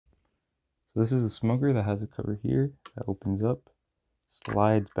So this is the smoker that has a cover here that opens up,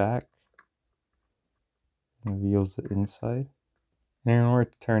 slides back, and reveals the inside. And in order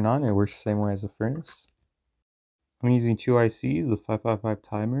to turn on, it works the same way as the furnace. I'm using two ICs, the 555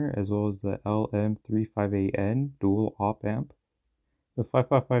 timer as well as the LM358N dual op amp. The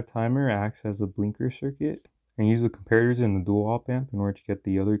 555 timer acts as a blinker circuit and use the comparators in the dual op amp in order to get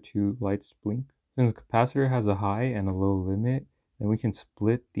the other two lights to blink. Since the capacitor has a high and a low limit, then we can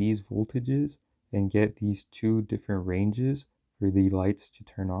split these voltages and get these two different ranges for the lights to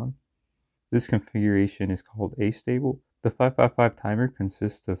turn on. This configuration is called astable. The 555 timer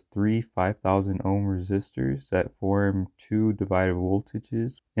consists of three 5000 ohm resistors that form two divided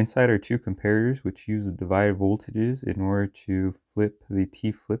voltages. Inside are two comparators which use the divided voltages in order to flip the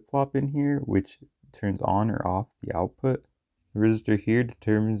T flip-flop in here, which turns on or off the output. The resistor here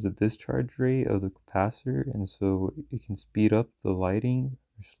determines the discharge rate of the capacitor, and so it can speed up the lighting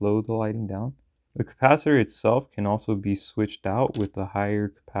or slow the lighting down. The capacitor itself can also be switched out with a higher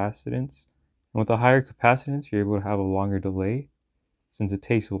capacitance. And with a higher capacitance, you're able to have a longer delay, since it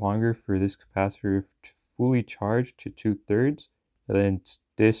takes longer for this capacitor to fully charge to 2/3 and then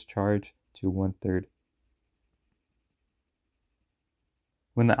discharge to 1/3.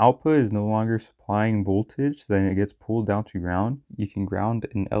 When the output is no longer supplying voltage, then it gets pulled down to ground. You can ground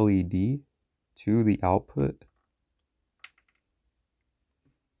an LED to the output.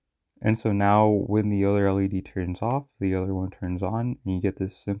 And so now when the other LED turns off, the other one turns on, and you get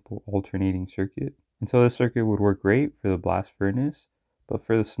this simple alternating circuit. And so this circuit would work great for the blast furnace, but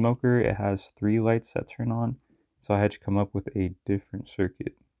for the smoker, it has three lights that turn on. So I had to come up with a different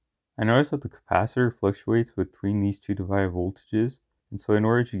circuit. I noticed that the capacitor fluctuates between these two divided voltages. And so in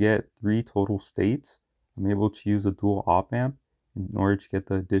order to get three total states, I'm able to use a dual op amp in order to get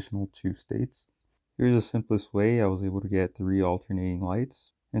the additional two states. Here's the simplest way I was able to get three alternating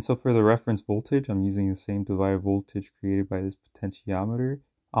lights. And so for the reference voltage, I'm using the same divided voltage created by this potentiometer.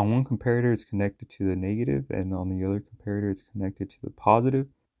 On one comparator, it's connected to the negative, and on the other comparator, it's connected to the positive.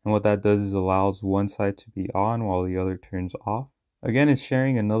 And what that does is allows one side to be on while the other turns off. Again, it's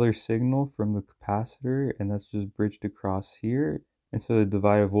sharing another signal from the capacitor, and that's just bridged across here. And so the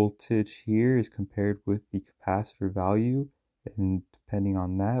divided voltage here is compared with the capacitor value, and depending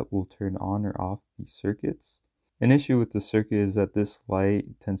on that, we'll turn on or off these circuits. An issue with the circuit is that this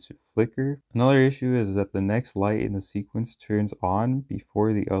light tends to flicker. Another issue is that the next light in the sequence turns on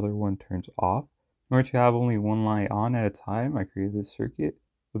before the other one turns off. In order to have only one light on at a time, I created this circuit.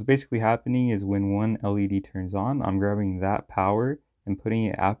 What's basically happening is when one LED turns on, I'm grabbing that power and putting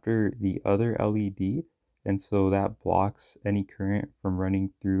it after the other LED, and so that blocks any current from running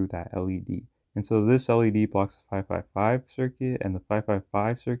through that LED. And so this LED blocks the 555 circuit, and the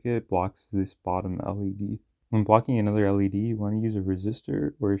 555 circuit blocks this bottom LED. When blocking another LED, you want to use a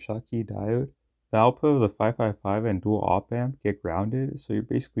resistor or a Schottky diode. The output of the 555 and dual op amp get grounded, so you're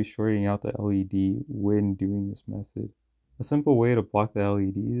basically shorting out the LED when doing this method. A simple way to block the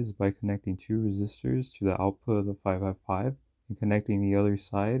LEDs is by connecting two resistors to the output of the 555 and connecting the other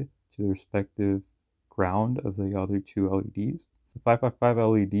side to the respective ground of the other two LEDs. The 555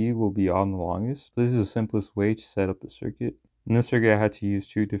 LED will be on the longest. This is the simplest way to set up the circuit. In this circuit, I had to use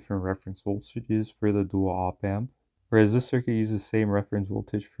two different reference voltages for the dual op amp, whereas this circuit uses the same reference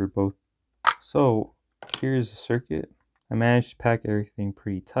voltage for both. So here's the circuit. I managed to pack everything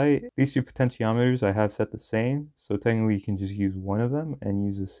pretty tight. These two potentiometers I have set the same, so technically you can just use one of them and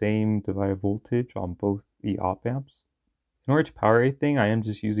use the same divided voltage on both the op amps. In order to power everything, I am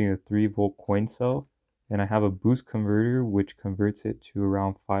just using a 3-volt coin cell, and I have a boost converter which converts it to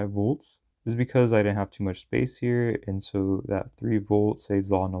around 5 volts. This is because I didn't have too much space here, and so that 3 volt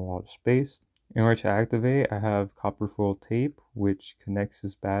saves on a lot of space. In order to activate, I have copper foil tape which connects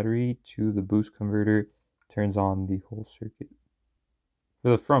this battery to the boost converter, turns on the whole circuit.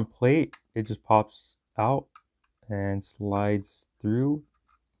 For the front plate, it just pops out and slides through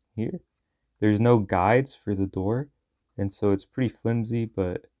here. There's no guides for the door, and so it's pretty flimsy,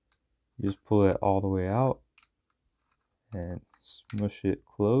 but you just pull it all the way out and smush it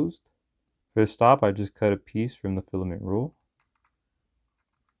closed. For the stop, I just cut a piece from the filament roll.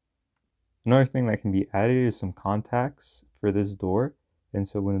 Another thing that can be added is some contacts for this door, and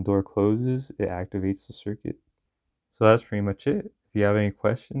so when the door closes, it activates the circuit. So that's pretty much it. If you have any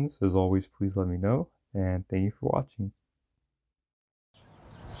questions, as always, please let me know, and thank you for watching.